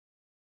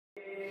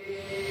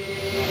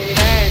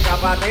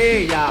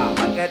zapatilla,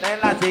 pa'l que esté en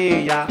la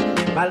silla,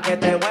 pa'l que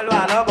te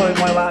vuelva loco y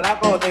mueva la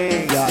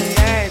costilla.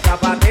 Y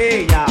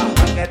zapatilla,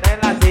 pa'l que esté en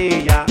la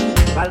silla,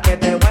 pa'l que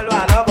te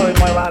vuelva loco y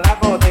mueva la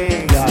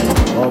costilla.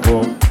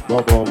 Bobom,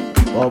 bobom,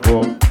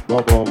 bobom,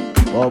 bobom,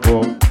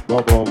 bobom,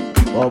 bobom,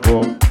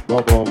 bobom,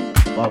 bobom,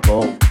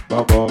 bobom,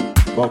 bobom,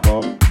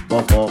 bobom,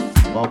 bobom,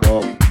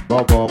 bobom,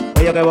 bobom.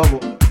 Oye que bobo.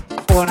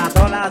 Una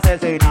sola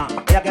asesina,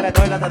 ella quiere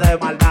todo y la hace de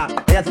maldad.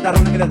 Ella se te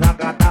arruina y quiere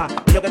desacatar.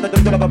 Y yo que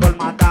estoy loco por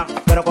matar,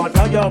 pero con el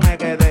flow yo me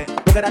quedé.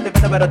 Tú que eras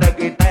diferente pero te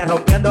quité,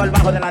 rompiendo el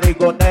bajo de la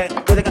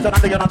discoteca. Tú dices que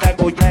sonando y yo no te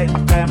escuché.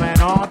 Se me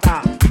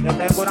nota, yo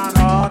tengo una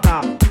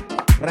nota,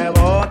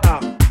 rebota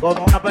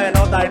como una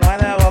pelota y no es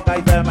de boca.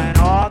 Y se me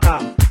nota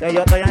que yo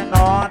estoy en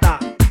nota,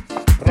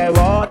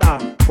 rebota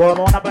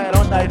como una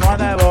pelota y no es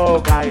de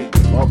boca. Y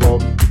bobo,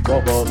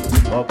 bobo,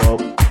 bobo,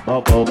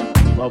 bobo,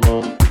 bobo,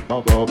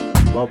 bobo,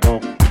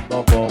 bobo.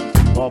 Bobo,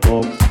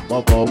 bobo,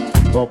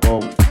 bobo,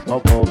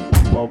 bobo,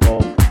 bobo,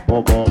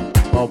 bobo,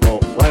 bobo,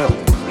 bobo.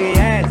 Y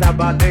esa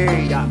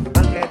patilla,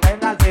 pa' que esté en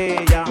la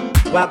silla,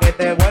 pa' que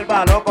te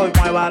vuelva loco y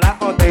mueva la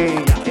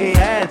costilla. Y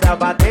esa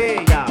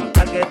patilla,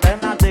 pa' que esté en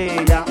la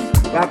silla,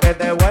 pa' que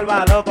te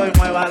vuelva loco y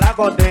mueva la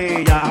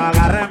costilla.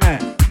 Agárreme,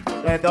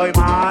 que estoy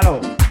malo.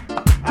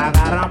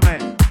 Agárrame,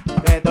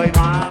 que estoy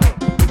malo.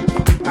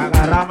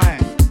 Agárrame,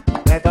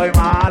 que estoy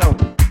malo.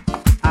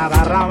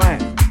 Agárrame,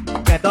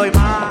 que estoy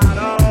malo.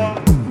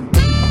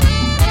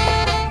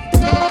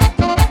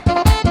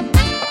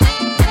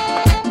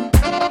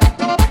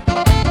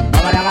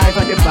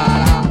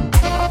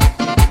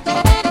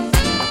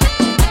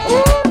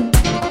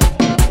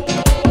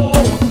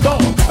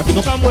 Aquí no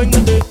estamos en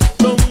este,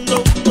 no, no,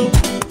 no.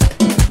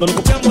 No nos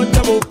copiamos el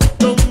chavo,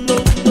 no, no,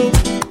 no.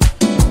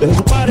 Deje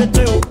su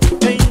pareteo,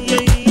 ey,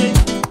 ey, ey.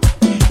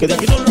 Que de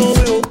aquí no lo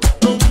veo,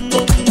 no, no,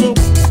 no.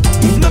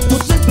 Y me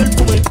puse el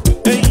perfume,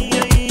 ey,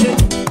 ey, ey.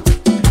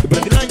 Y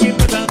prendí la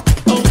jipeta,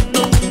 oh,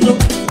 no, no.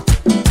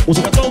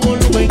 Música a todo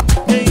volumen,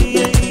 ey,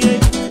 ey, ey.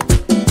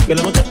 Que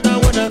la noche está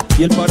buena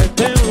y el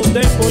pareteo lo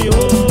tengo yo.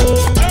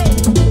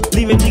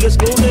 Dime, diga,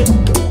 esconde,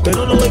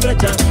 pero no doy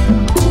brecha.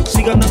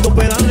 Sigan dando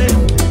pedales,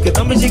 que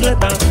esta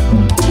bicicleta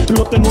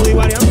lo tengo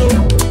divariando.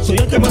 Soy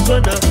el que más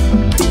suena,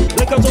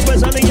 le causo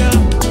pesadilla,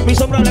 mi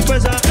sombra le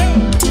pesa.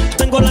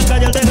 Tengo la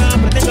calle altera,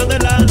 prende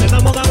candela, le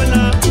damos a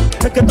verla.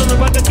 Es que esto no es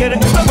para que quiere,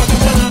 esto es para que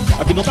suena.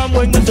 Aquí no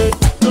estamos en este,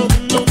 no,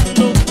 no,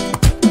 no.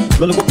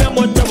 No le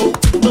copiamos el chavo,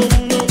 no,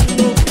 no,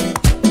 no.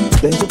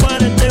 Deje su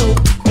pareteo,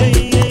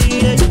 ey,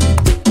 ey, ey.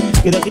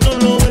 Que de aquí no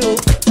lo veo,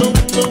 no,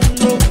 no,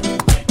 no.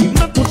 Y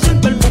me puse el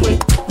perfume,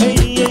 ey,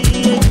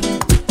 ey, ey.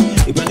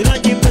 Y prendí la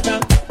jipeta,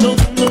 no,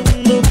 no,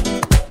 no.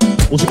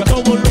 Música a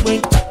todo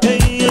volumen, ey,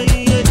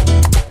 ey, ey.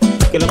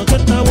 Que la noche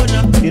está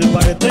buena y el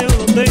pareteo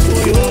lo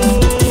tengo yo.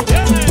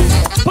 Viene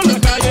por la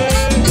calle,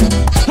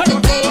 hay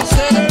otro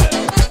hacer.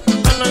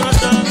 Anda,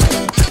 anda,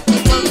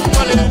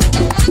 vale.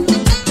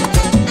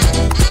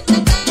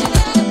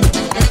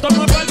 Esto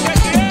no es para el que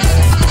quiere,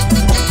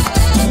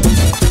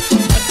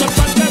 esto es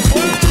para el que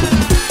puede.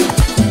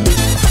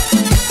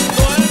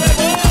 No es de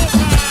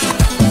boca.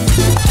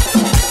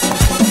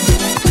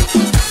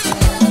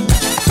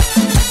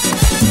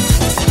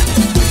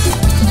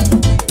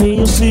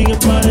 Ellos siguen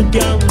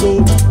pareteando,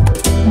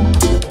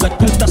 las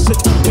cartas se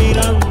están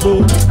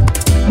tirando.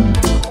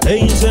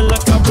 Ellos en la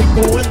capa y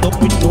cogiendo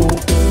dominó.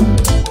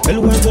 El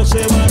juego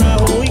se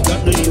barajó y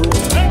gané yo.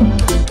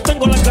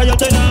 Tengo la calle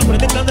altera,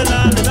 prende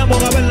candela, le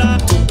damos a verla.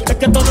 Es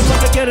que todo lo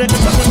que quiere que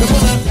pase que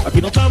pueda.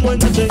 Aquí no estamos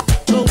en este,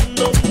 no,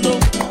 no, no.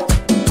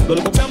 No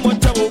le copiamos al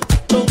chavo,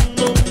 no,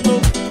 no, no.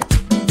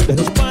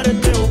 Deje su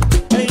pareteo,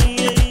 ey,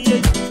 ey,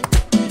 ey.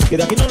 Que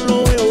de aquí no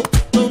lo veo,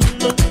 no,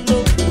 no, no.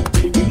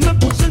 Y me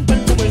puse el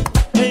perfume,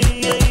 ey,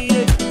 ey,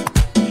 ey.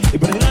 Y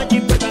prendí la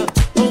jipeta,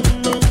 no,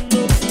 no,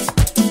 no.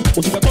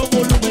 Música a todo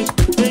volumen,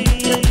 ey,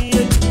 ey,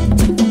 ey.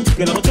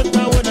 Que la noche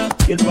está buena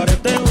y el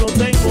pareteo lo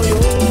tengo yo.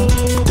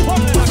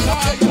 Ponle la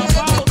calle,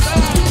 pauta.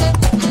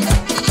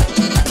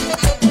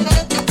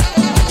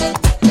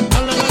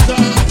 Ala Jaza.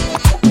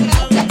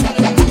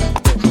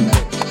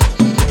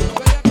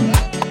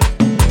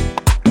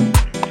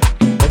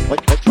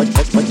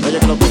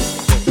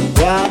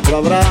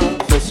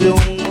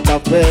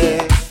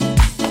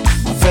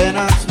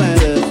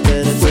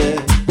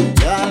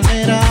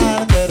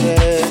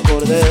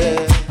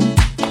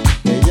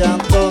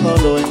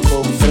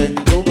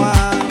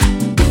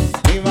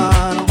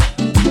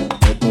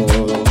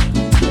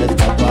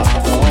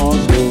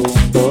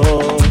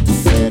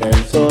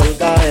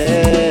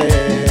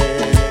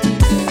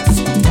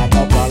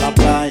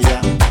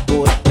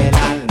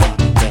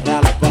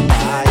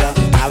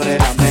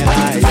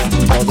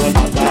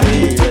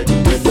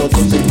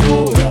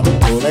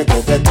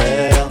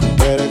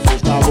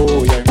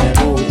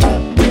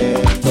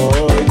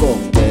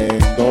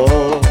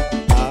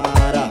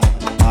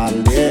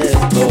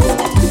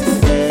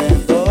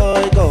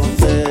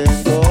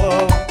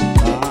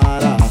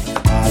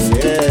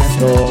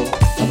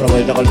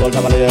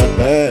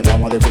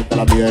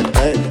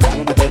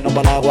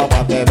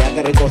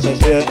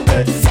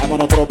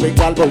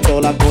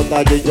 suelto la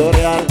cota Gillo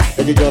Real.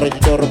 El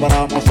Gillo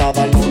paramos a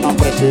darle una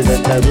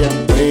presidente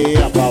bien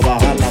fría pa'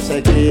 bajar la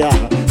sequía.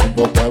 Un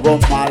poco de Bob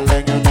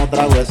Marley y unos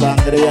tragos de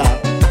sangría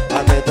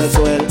pa' que te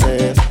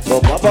sueltes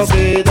poco a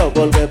poquito,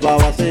 porque pa'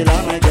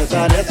 vacilar no hay que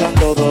salir a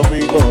Santo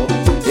Domingo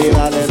y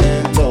darle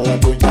dentro de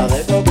puña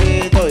de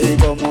coquito. Y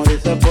como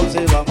dice Ponzi,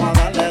 vamos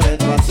a darle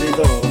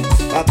despacito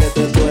pa' que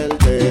te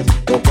sueltes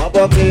poco a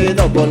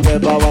poquito, porque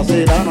pa'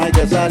 vacilar no hay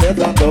que salir a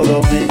Santo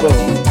Domingo.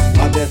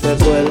 Pa' que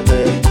te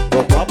sueltes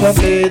poco a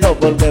poquito,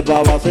 porque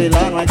pa'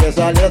 vacilar no hay que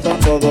salir a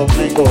Santo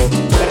Domingo.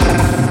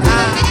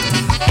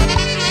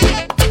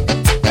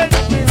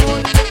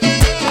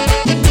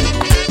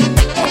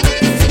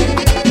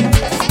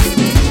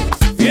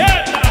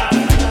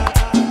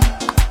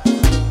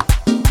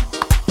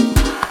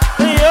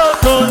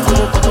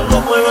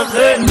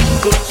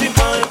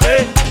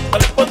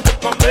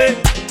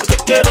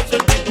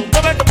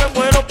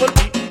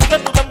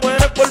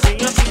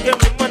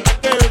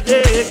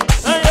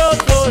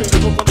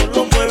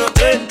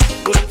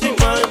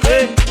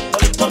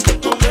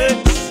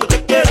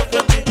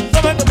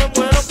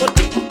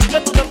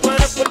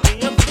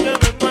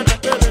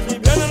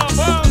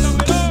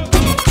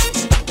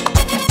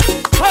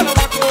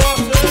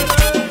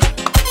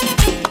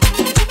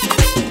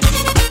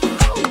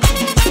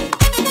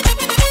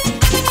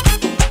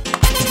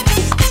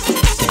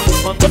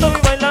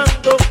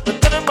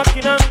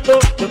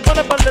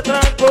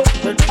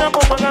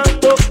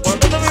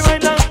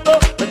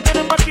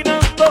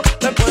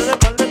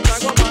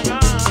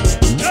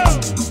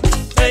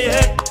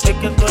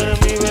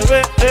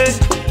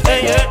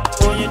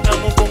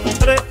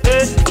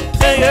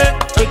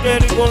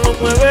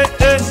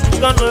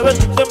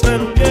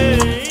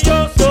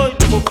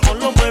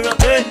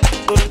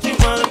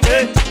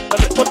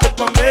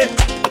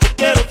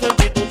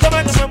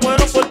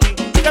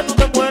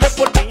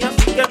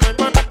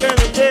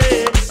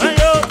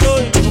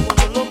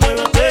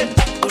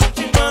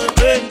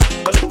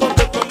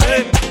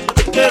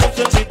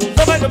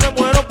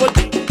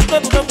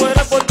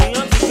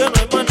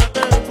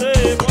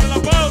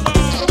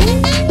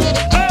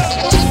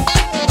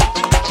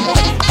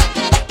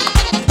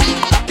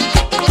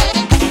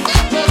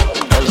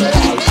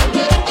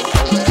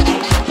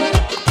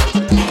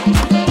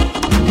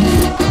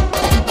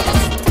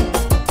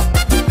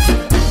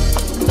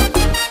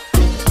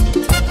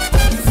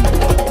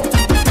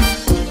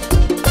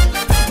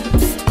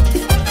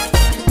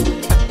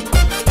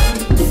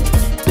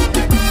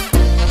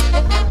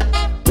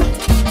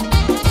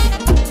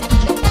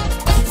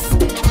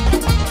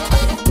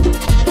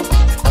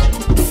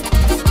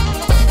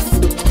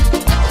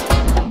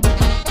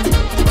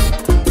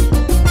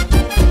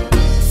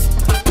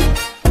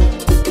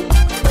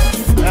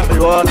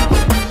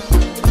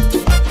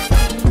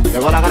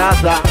 Llegó la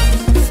grasa.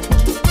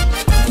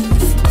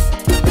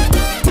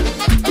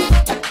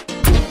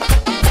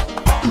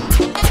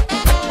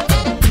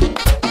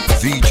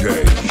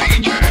 DJ.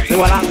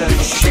 Sigo adelante.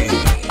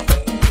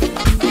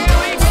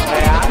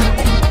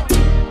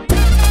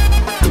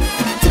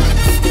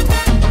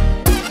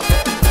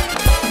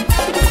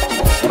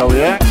 Pero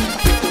bien.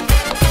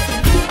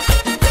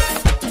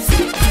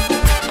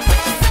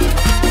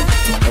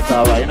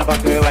 Esta vaina pa'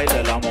 que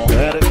baile las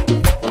mujeres,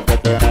 porque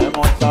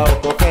tenemos el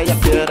auto que ellas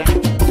quieren.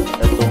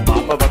 Es un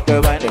mambo pa' que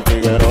baile el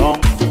tiguerón,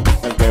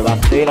 el que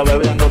vacila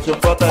bebiéndose un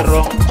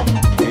poterrón.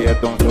 Y es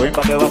un swing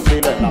pa' que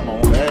vacilen las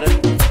mujeres,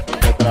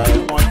 porque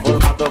traemos el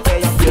formato que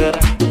ellas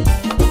quieren.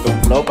 Es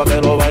un flow pa'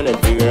 que lo baile el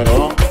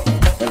tiguerón,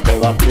 el que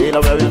vacila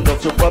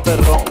bebiéndose un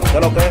poterrón. ¿Qué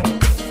es lo que?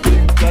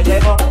 Ya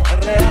llegó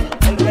el real,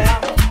 el real.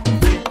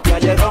 Ya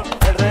llegó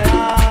el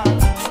real.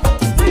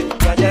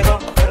 Ya llegó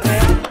el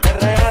real, el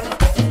real.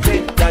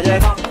 Sí, ya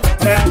llegó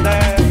el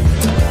real.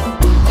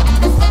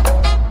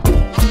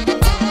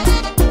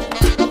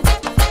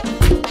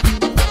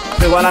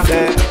 Igual a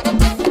que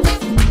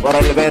por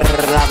el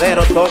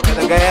verdadero toque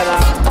de queda.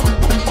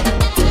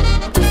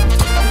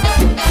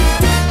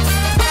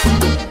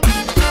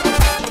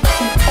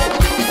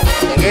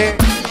 Llegué.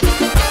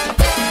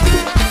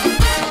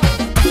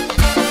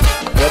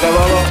 Llegué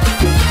bobo.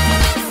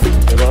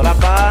 Llegó la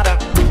para,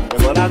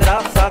 llegó la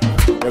grasa,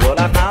 llegó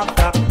la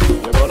nafta,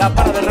 llegó la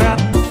para de real,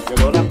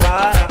 llegó la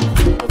para,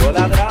 llegó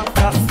la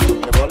grasa,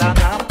 llegó la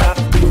nafta,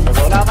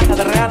 llegó la vaina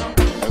de real,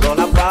 llegó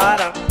la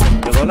para,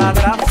 llegó la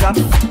grasa,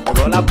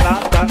 llegó la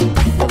planta,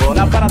 llegó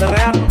la para de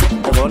real,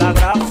 llegó la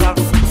grasa,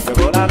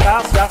 llegó la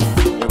grasa,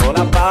 llegó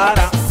la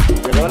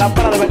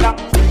para de verdad.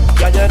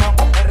 Ya llegó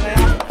el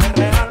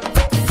real,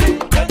 sí,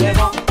 ya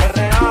llegó el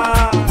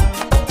real,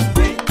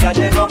 sí, ya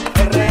llegó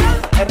el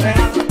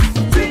real,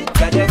 sí,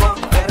 ya llegó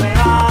el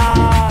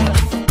real.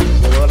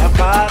 Llegó la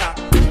para,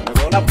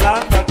 llegó la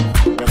planta,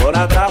 llegó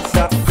la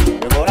grasa,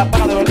 llegó la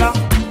para de verdad,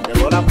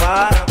 llegó la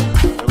para,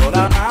 llegó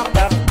la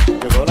nafta,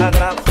 llegó la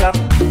grasa,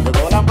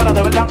 llegó la para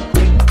de verdad.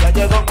 Ya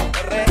llegó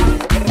el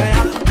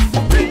real,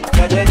 sí,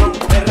 ya llegó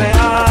el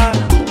real.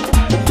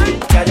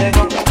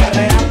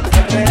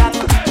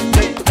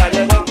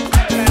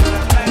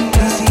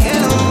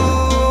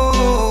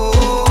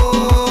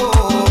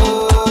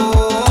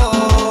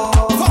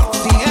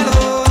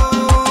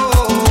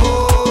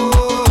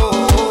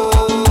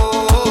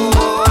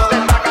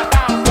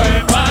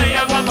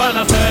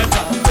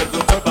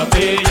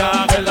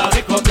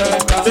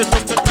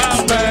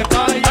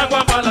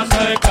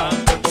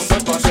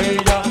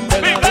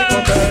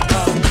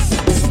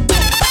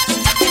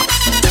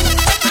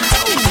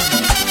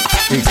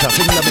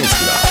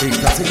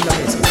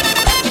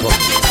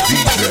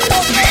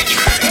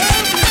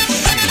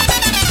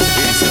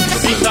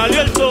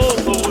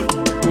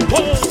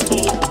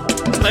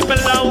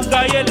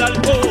 juca y el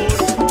alcohol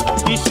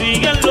y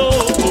siguen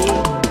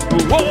loco.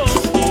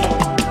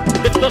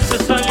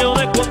 Entonces salió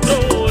de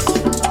control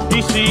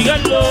y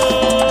síguelo.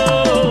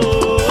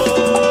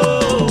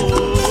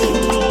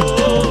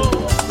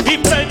 Y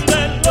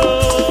préndelo.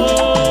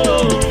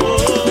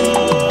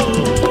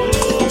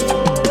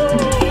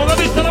 ¿Cómo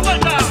viste la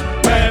vuelta?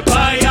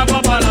 Pepa y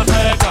agua para la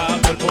seca,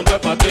 todo el mundo es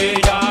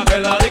pastilla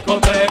en la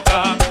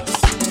discoteca.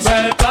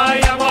 Pepa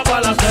y agua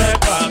para la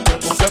seca, todo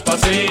el mundo es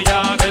pastilla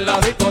en la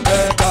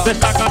discoteca.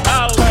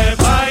 Desacatado.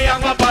 Pepa y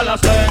agua para la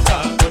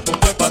seca, todo el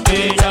mundo es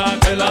pastilla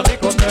en la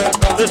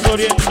discoteca.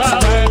 Desorientado.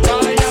 Pepa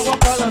y agua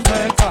para la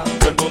seca,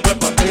 todo el mundo es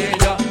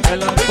pastilla en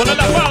la discoteca. Ponle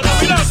la guarda,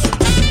 mira.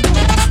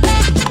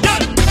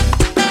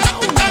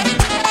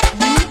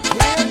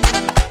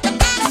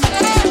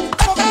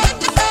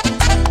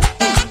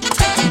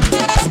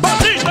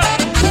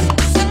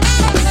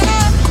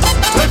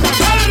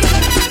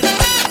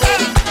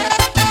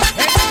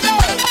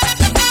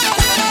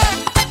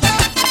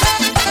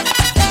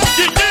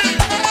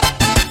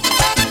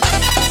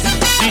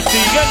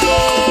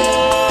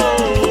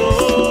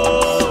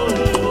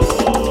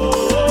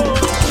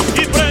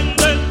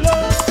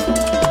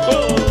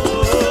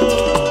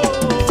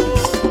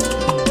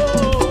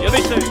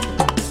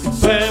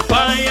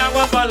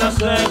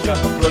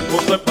 Todo el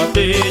mundo en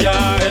pastilla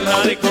en la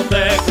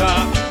discoteca.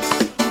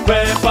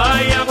 Pepa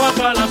y agua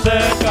para la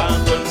seca,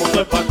 todo el mundo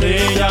en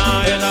pastilla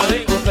en la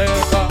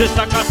discoteca.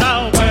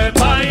 Desacatado.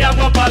 Pepa y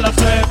agua para la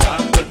seca,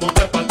 todo el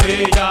mundo en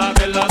pastilla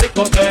en la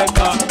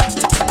discoteca.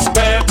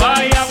 Pepa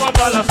y agua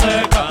para la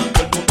seca,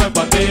 todo el mundo en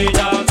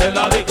pastilla en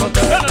la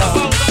discoteca.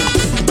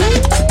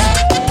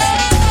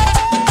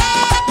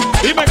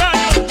 Y me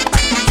gallo.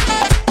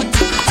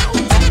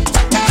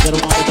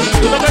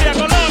 Tú no querías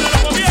colores,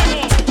 loco viejo.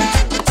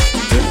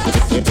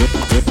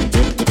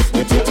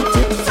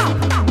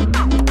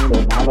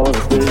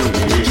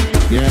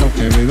 Quiero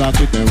que vivas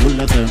y te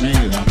burles de mí,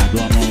 dame tu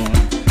amor.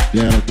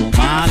 Quiero tu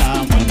mal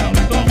amor,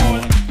 dame tu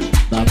amor.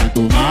 Dame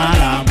tu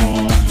mal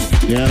amor.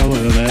 Quiero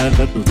beber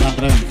de tu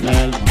sangre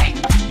enferma.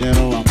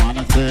 Quiero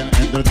amanecer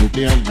entre tu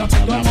piernas,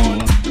 dame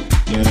amor.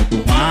 Quiero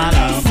tu mal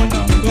amor,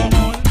 dame tu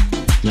amor.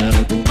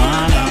 Quiero tu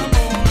mal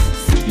amor.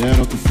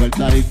 Quiero tu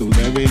fuerza y tu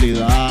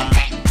debilidad.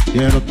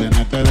 Quiero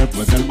tenerte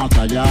después del más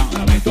allá,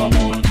 dame tu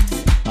amor.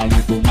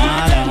 Dame tu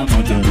mal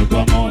amor, quiero tu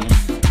amor.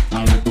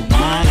 Dame tu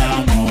mal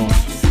amor.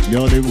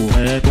 Yo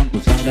dibujé con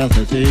tu sangre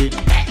asesina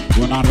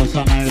una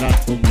rosa negra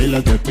con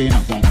miles de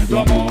espinas, dame tu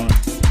amor.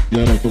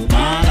 Quiero tu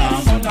mal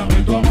amor, dame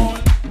tu amor.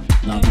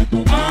 Dame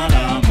tu mal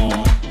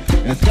amor.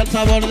 Es que el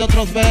sabor de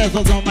otros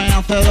besos no me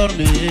hace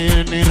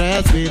dormir ni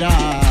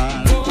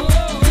respirar.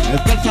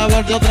 Es que el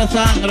sabor de otra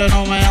sangre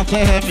no me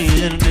hace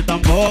gemir ni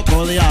tampoco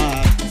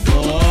odiar.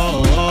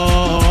 Oh,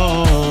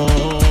 oh,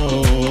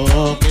 oh,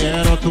 oh,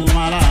 quiero tu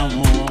mal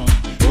amor.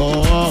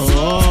 Oh,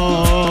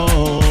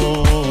 oh,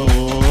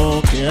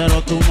 oh,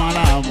 quiero tu mal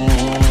amor.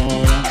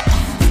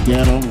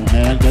 Quiero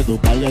mujer que tu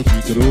cargues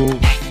mi cruz,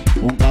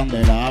 un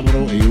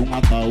candelabro y un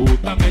ataúd,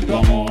 dame tu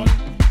amor.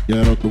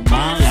 Quiero tu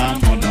mal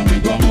amor, dame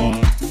tu amor.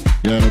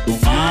 Quiero tu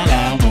mal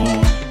amor.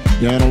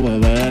 Quiero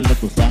beber de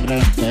tu sangre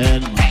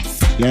enferma.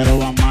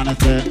 Quiero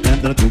amanecer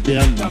entre tu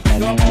piernas,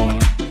 dame amor.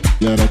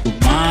 Quiero tu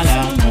mal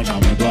amor,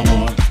 dame tu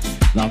amor.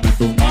 Dame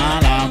tu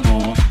mal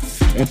amor.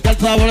 Es que el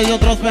sabor de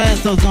otros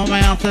besos no me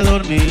hace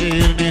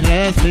dormir ni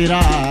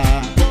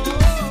respirar.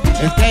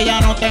 Es que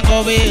ya no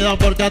tengo vida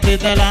porque a ti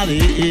te la di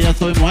y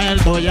estoy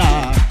muerto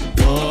ya.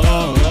 Oh,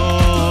 oh,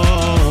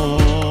 oh,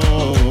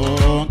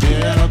 oh,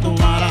 quiero tu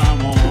mal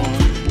amor.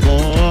 Oh,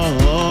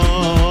 oh,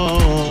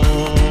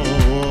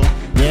 oh,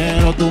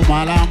 quiero tu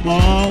mal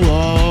amor.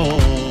 Oh.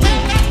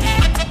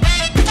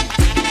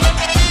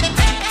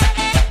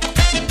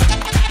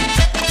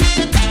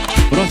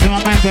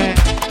 Próximamente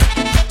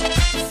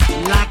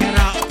la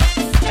guerra.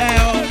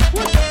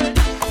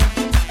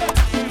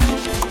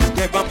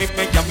 Que pa' mí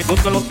me llama y tú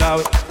no lo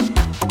sabes.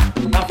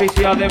 La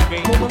oficina de mí.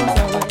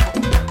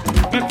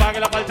 Me paga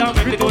el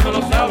apartamento y tú no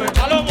lo sabes.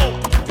 Palomo,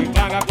 y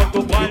paga con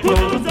tu cuarto. Y tú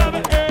no lo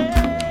sabes.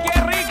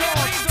 ¡Qué rico!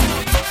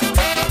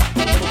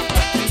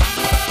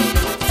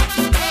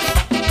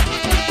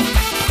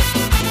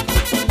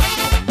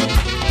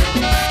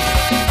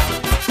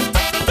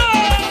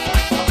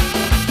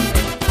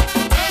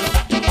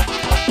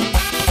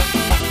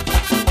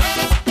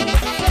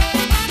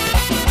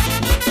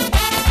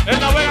 En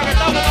La Vega que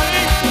estamos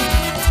ahí.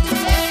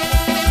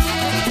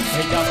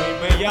 Ella a mí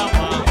me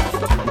llama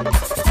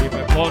y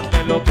me pone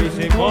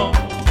loquísimo.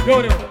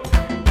 Juro,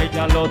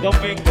 ella los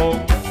domingos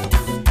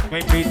me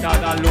invita a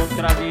darle un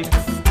traguito.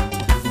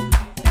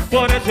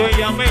 Por eso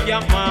ella me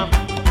llama,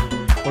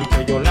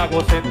 porque yo la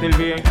hago sentir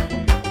bien.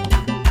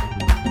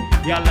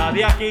 Y a la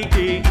de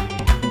aquí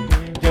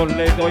yo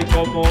le doy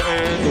como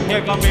él.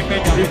 Llega a mí me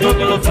llama y tú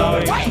no lo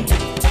sabes.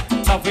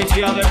 La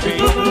oficina de mí.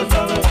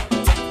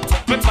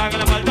 Me paga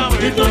la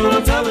apartamento y tú no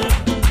lo sabes.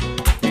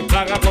 Y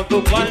paga con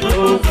tu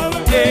cuarto.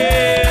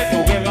 Yeah, tú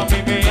llegas a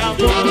mí me amas.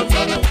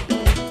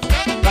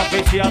 La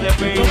oficina de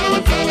mí.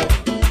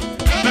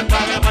 Me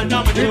paga la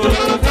apartamento y tú no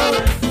lo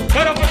sabes.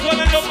 Pero que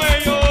suenen los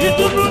medios y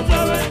tú no lo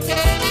sabes.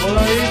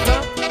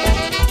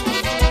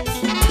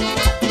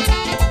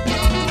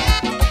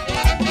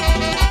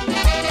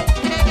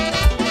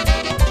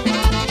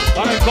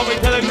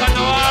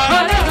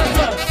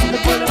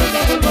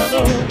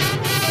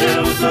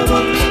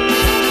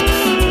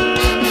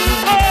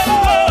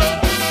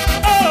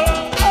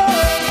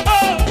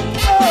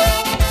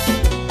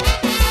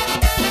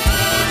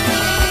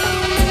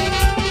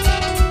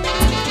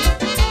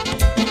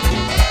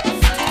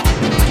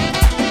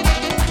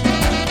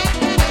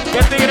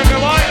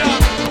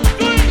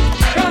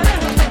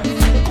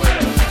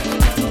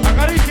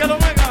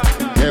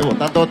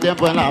 tanto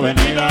tiempo en la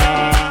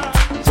avenida.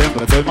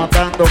 Siempre estoy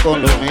matando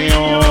con lo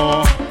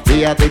mío.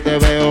 Y a ti te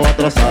veo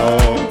atrasado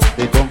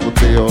y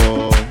confundido.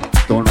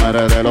 Tú no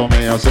eres de lo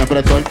mío.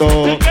 Siempre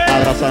suelto la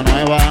grasa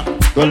nueva.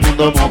 Todo el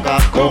mundo moca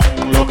con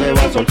lo que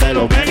va a soltar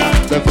los megas.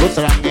 Se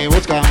frustran y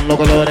buscan los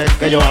colores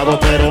que yo hago,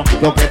 pero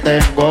lo que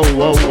tengo,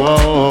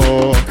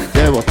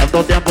 llevo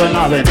tanto tiempo en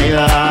la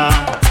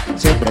avenida.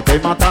 Siempre estoy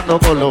matando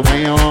con lo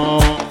mío.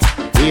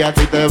 Y a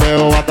ti te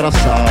veo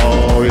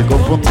atrasado y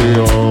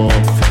confundido.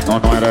 No,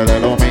 no eres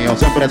de lo mío.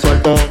 Siempre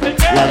suelto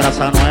la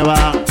grasa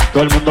nueva.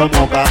 Todo el mundo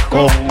moca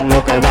con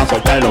lo que va a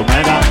soltar los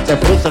megas. Se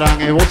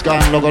frustran y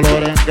buscan los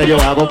colores que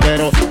yo hago,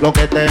 pero lo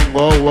que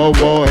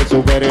tengo, es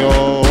superior.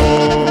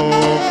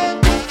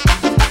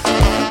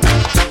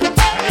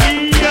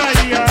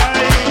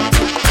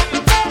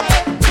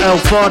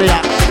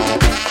 Euforia,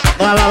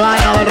 nueva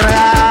vaina del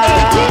real.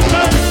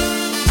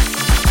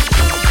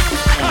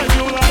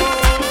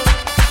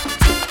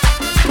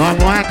 No es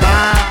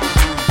mueca,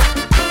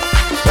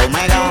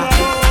 Omega.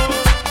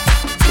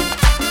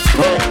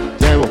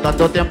 Llevo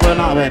tanto tiempo en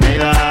la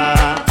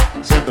avenida.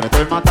 Siempre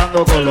estoy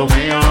matando con lo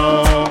mío.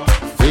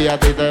 Y a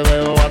ti te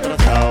veo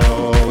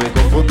atrasado y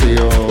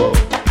confundido.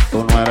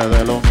 Tú no eres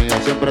de lo mío.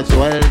 Siempre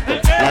suelto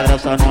la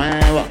grasa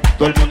nueva.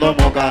 Todo el mundo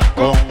moca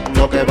con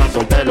lo que va a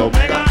soltar los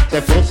Omega.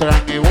 Se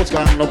frustran y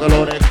buscan los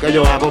colores que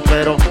yo hago,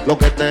 pero lo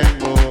que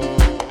tengo.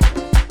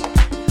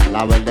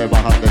 La verde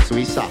baja de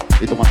Suiza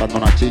y tú matando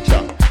una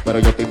chicha. Pero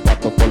yo te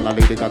impacto con la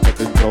lírica que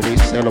te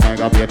improvise. El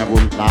Omega viene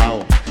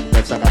burlao,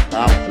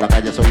 desacatado. La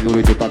calle soy duro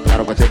y tú estás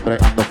claro que siempre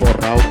ando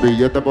forrado.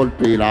 Billete por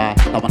pila,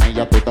 la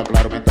manilla tú estás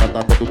claro. Mientras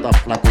tanto tú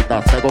estás flaco y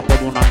estás seco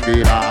como una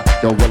anguila.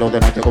 Yo vuelo de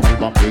noche con mis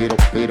vampiros,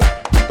 piro.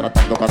 Mientras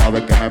tanto cada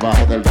vez que me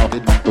bajo del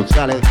ritmo en tus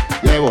sales.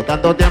 Llevo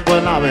tanto tiempo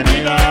en la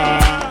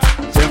avenida.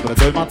 Siempre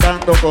estoy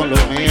matando con lo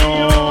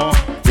mío.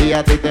 Y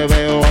a ti te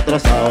veo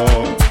atrasado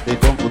y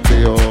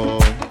confundido.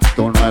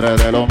 Tú no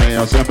eres de lo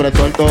mío, siempre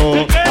suelto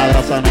la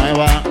grasa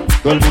nueva.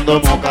 Todo el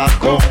mundo moca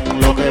con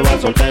lo que va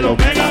a soltar los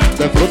megas.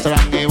 Se frustran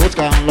y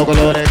buscan los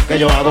colores que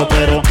yo hago,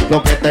 pero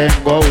lo que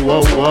tengo,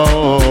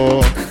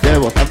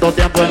 llevo tanto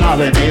tiempo en la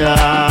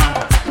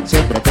avenida.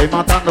 Siempre estoy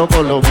matando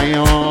con lo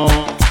mío.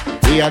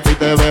 Y a ti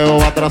te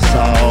veo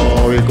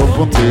atrasado y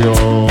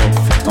confundido.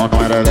 No,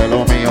 no eres de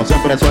lo mío,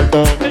 siempre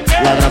suelto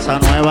la grasa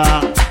nueva.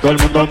 Todo el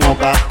mundo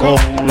moca con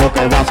lo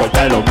que va a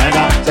soltar los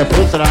megas. Se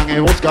frustran y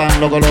buscan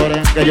los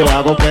colores que yo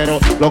hago, pero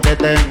lo que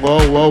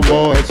tengo,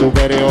 es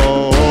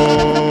superior.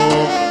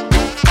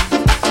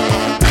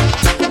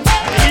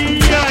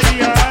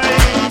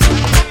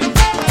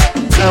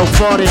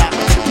 Euforia,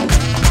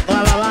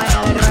 nueva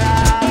vaina del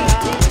real.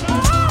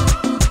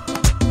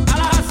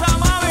 Ala Jaza,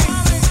 mami.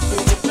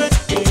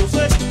 Yo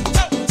sé,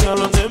 que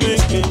hablan de mí,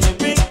 que me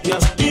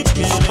envidian y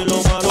quieren lo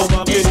malo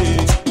para mí.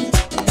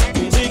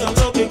 Que digan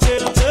lo que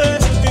quieran de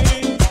mí,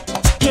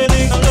 que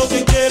digan lo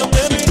que quieran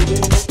de mí.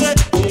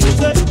 Yo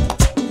sé,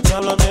 que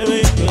hablan de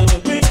mí, que me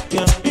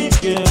envidian y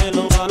quieren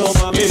lo malo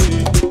para mí.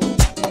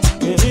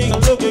 Que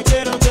digan lo que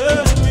quieran de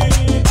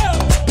mí.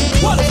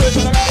 ¿Cuál es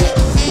el calle?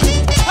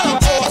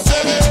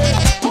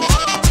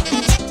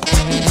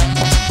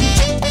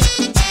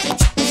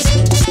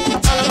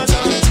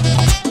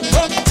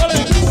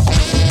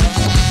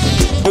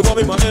 A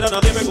mi manera,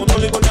 nadie me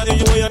controla y con nadie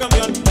yo voy a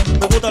cambiar.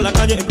 Me gusta la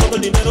calle, exploto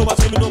el dinero,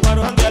 vacilo y no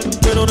paro a janguear.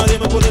 Pero nadie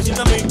me puede decir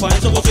a mí, para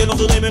eso gocé, no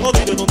sudé y me jodí.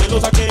 De donde lo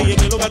saqué y en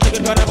el hogar de que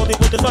el carajo te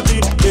importa eso a ti.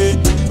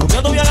 Porque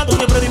ando viajando,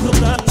 siempre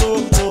disfrutando.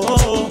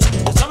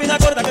 Esa vida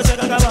corta que se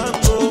está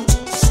acabando.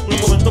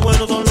 Los momentos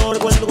buenos son los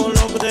recuerdos con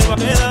los que te va a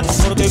quedar.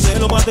 Porque sé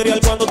lo material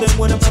cuando te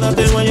mueras nada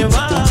te va a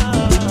llevar.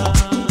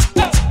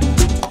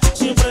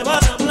 Siempre van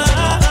a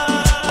hablar,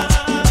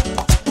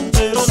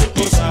 pero no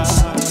importa.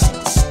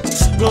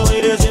 Los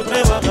aires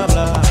siempre van a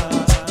hablar.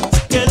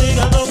 Que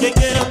digan lo que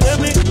quieran de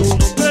mí. Tú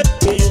no crees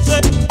que yo sé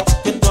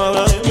que tú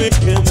hablas de mí,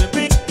 que me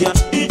envidian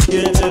y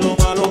quieren lo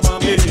malo para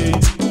mí.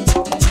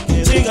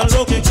 Que digan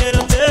lo que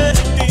quieran de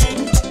mí,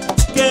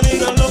 que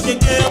digan lo que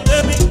quieran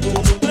de mí. Tú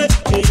no crees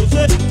que yo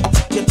sé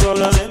que tú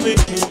hablas de mí,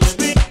 que me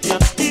envidian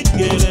y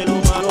quieren lo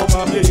malo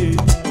para mí.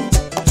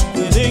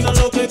 Que digan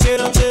lo que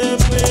quieran de mí.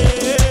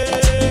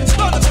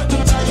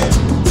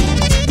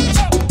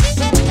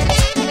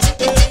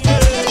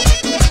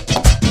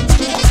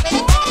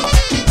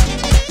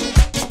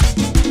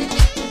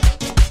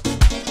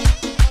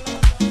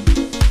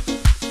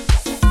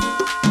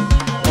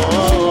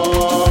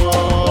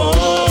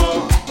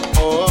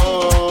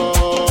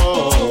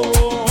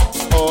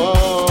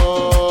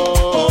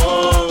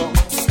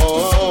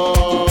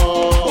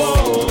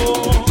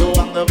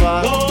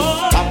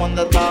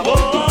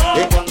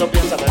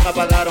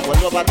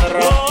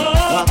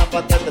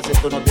 Si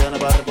tú no tienes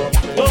para responder,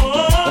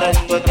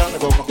 tremendo es grande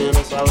como que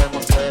lo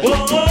sabemos hacer. Y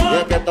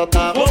es que esto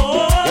estamos,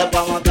 y es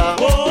pa' matar.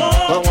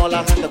 Como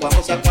la gente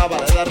cuando se acaba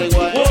le da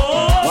rigüey.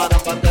 Van a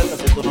paquete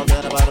si tú no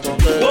tienes para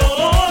responder.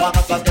 Van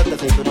a paquete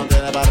si tú no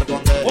tienes para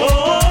responder.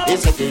 Y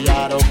se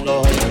quillaron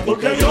los jefes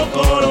porque yo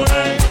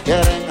coroné.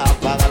 Quieren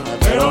apagarme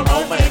pero no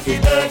me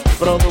quité.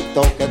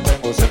 Producto que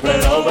tengo siempre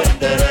lo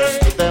venderé.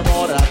 Y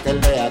temor a que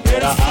el día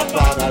quiera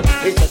apagar.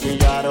 Y se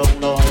quillaron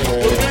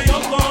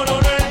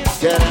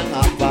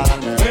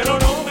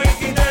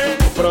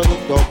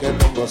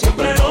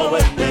siempre lo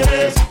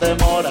venderé sin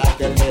temor a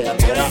que el día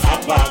quiera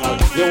apagar.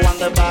 You want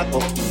the Paco,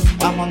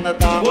 I'm on the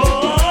top.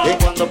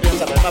 Y cuando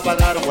piensa que me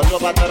pagaron, vuelvo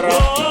para terror.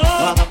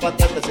 No hagas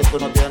patente si tú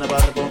no tienes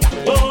para responder.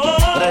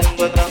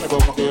 Traigo en grande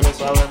como que yo lo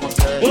sabemos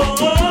hacer.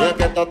 Y es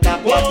que esto está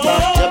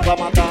cuesta, es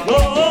para matar.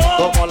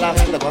 Como la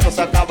gente cuando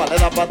se acaba le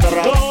da para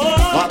aterrar.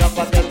 No hagas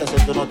patente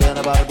si tú no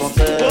tienes para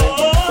responder.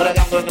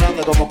 Bregando en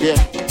grande como quien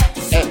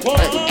es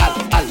real.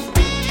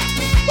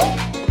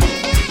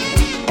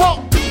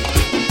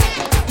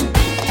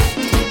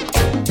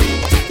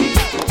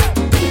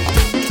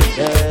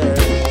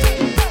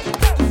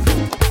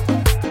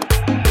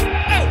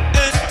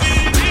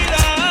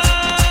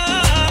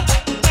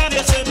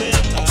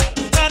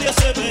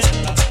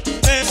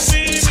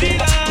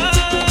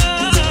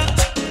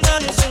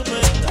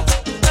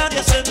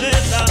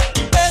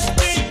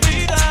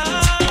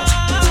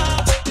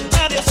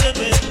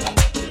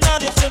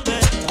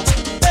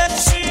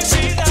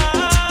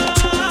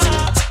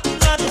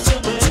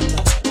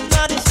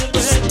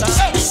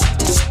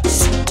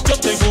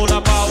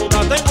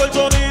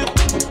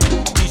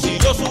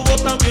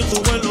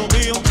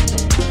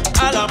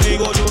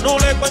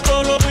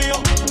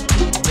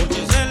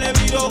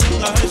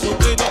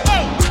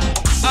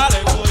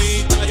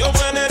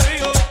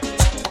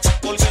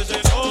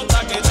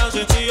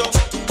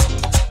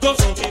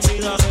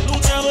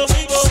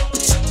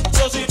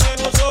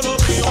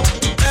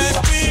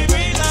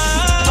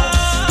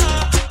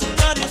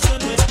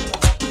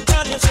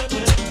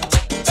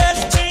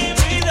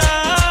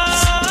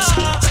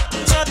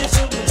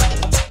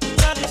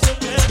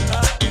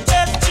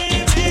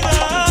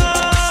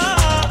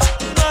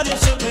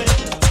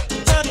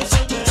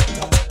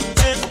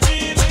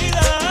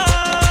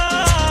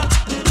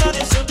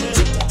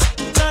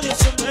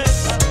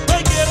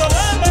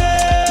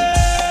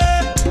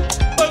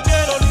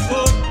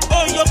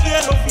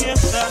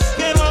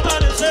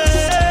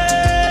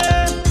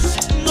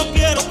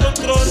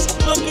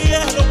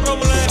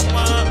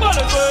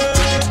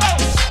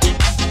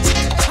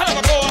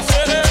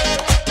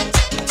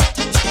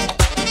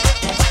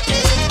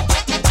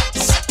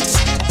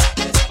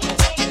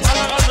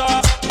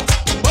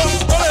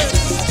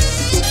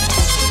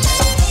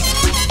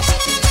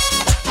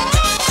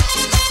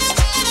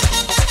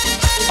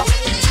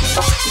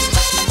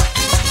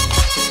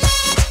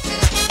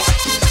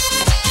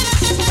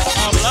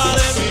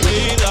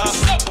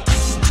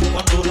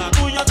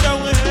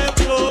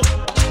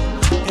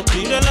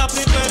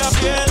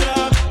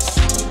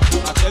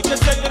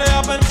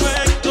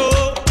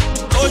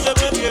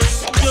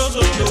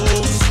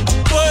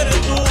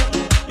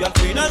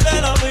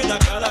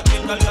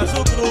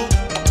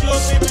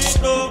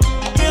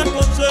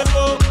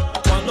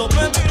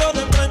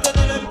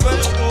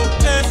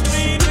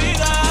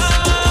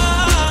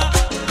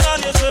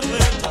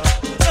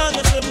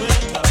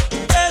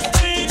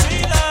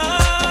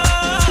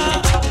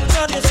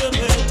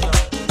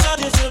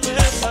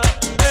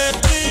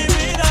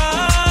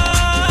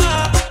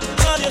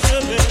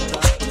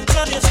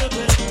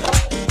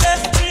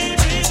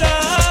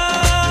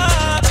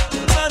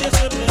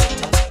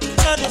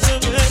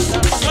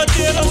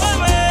 Quiero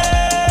volver.